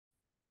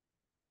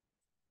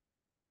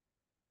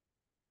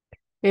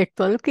A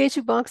 12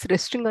 kg box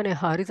resting on a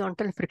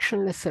horizontal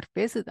frictionless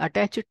surface is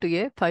attached to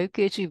a 5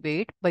 kg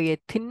weight by a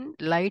thin,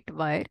 light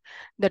wire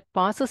that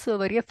passes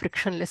over a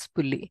frictionless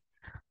pulley.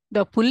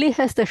 The pulley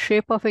has the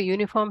shape of a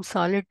uniform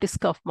solid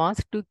disk of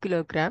mass 2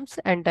 kilograms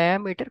and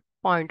diameter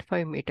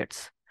 0.5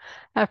 meters.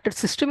 After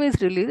system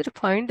is released,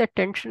 find the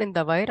tension in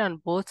the wire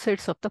on both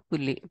sides of the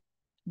pulley.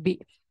 B.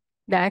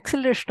 The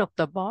acceleration of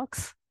the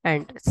box.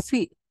 And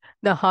C.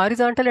 The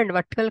horizontal and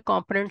vertical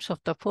components of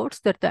the force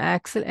that the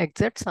axle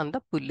exerts on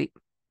the pulley.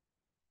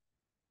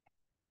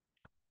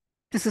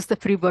 This is the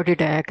free body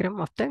diagram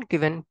of the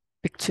given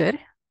picture.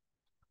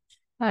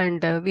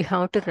 And we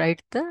have to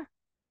write the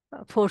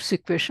force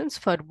equations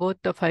for both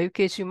the 5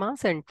 kg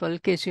mass and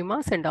 12 kg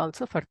mass and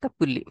also for the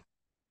pulley.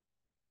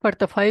 For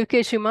the 5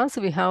 kg mass,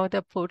 we have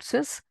the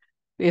forces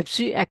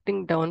Fg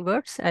acting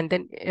downwards and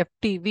then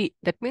FTV,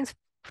 that means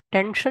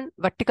tension,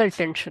 vertical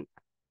tension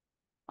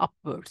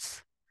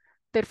upwards.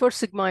 Therefore,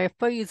 sigma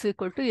Fi is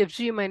equal to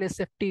Fg minus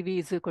FTV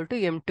is equal to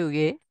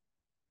M2A.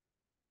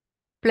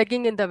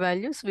 Plugging in the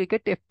values, we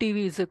get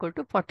FTV is equal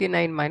to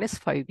 49 minus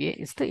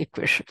 5A is the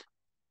equation.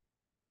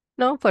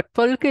 Now, for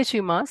 12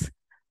 kg mass,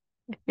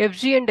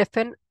 Fg and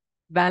Fn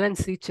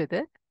balance each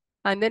other,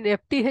 and then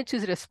FTH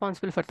is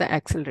responsible for the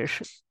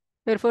acceleration.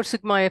 Therefore,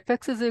 sigma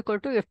Fx is equal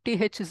to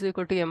FTH is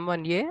equal to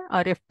M1A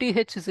or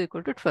FTH is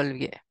equal to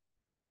 12A.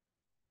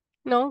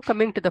 Now,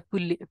 coming to the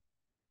pulley.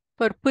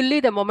 For pulley,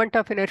 the moment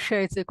of inertia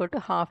is equal to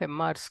half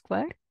mr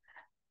square,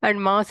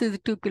 and mass is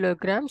 2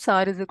 kilograms,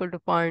 r is equal to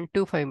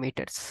 0.25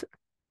 meters.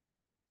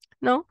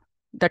 Now,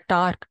 the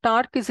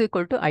torque is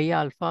equal to I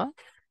alpha,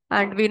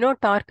 and we know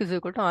torque is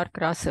equal to R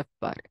cross F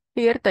bar.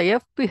 Here, the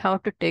F, we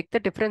have to take the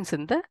difference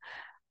in the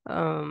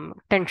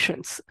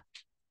tensions.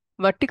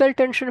 Vertical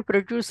tension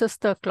produces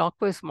the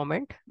clockwise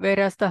moment,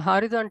 whereas the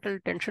horizontal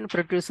tension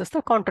produces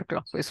the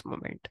counterclockwise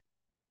moment.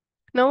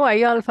 Now,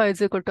 I alpha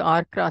is equal to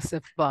R cross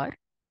F bar.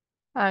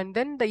 And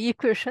then the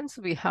equations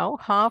we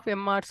have half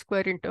mr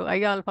square into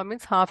I alpha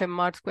means half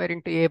mr square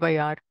into A by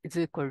R is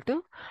equal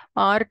to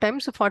R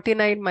times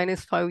 49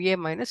 minus 5A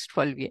minus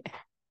 12A.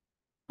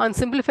 On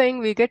simplifying,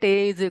 we get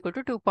A is equal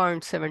to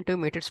 2.72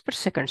 meters per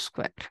second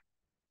square.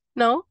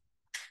 Now,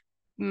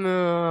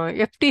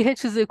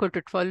 FTH is equal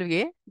to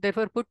 12A.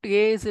 Therefore, put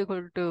A is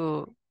equal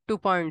to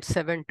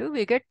 2.72.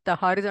 We get the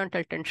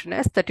horizontal tension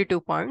as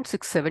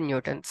 32.67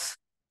 newtons.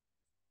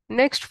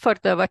 Next, for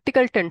the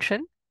vertical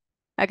tension,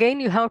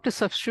 again, you have to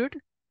substitute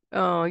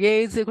A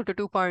is equal to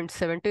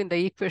 2.72 in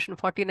the equation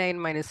 49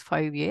 minus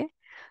 5A.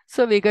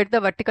 So we get the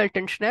vertical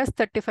tension as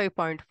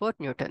 35.4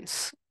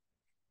 newtons.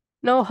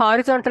 Now,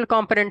 horizontal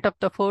component of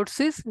the force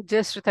is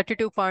just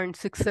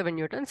 32.67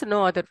 newtons.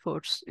 No other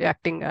force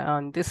acting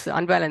on this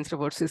unbalanced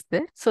force is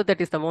there. So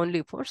that is the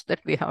only force that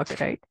we have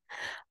to write.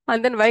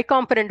 And then Y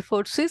component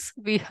forces,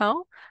 we have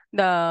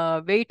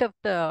the weight of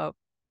the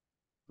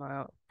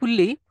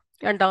pulley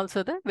and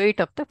also the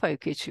weight of the 5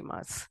 kg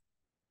mass.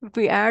 If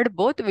we add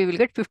both, we will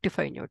get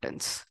 55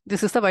 newtons.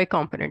 This is the Y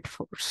component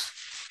force.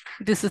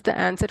 This is the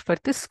answer for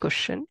this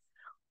question.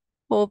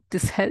 Hope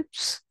this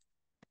helps.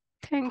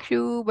 Thank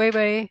you.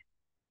 Bye-bye.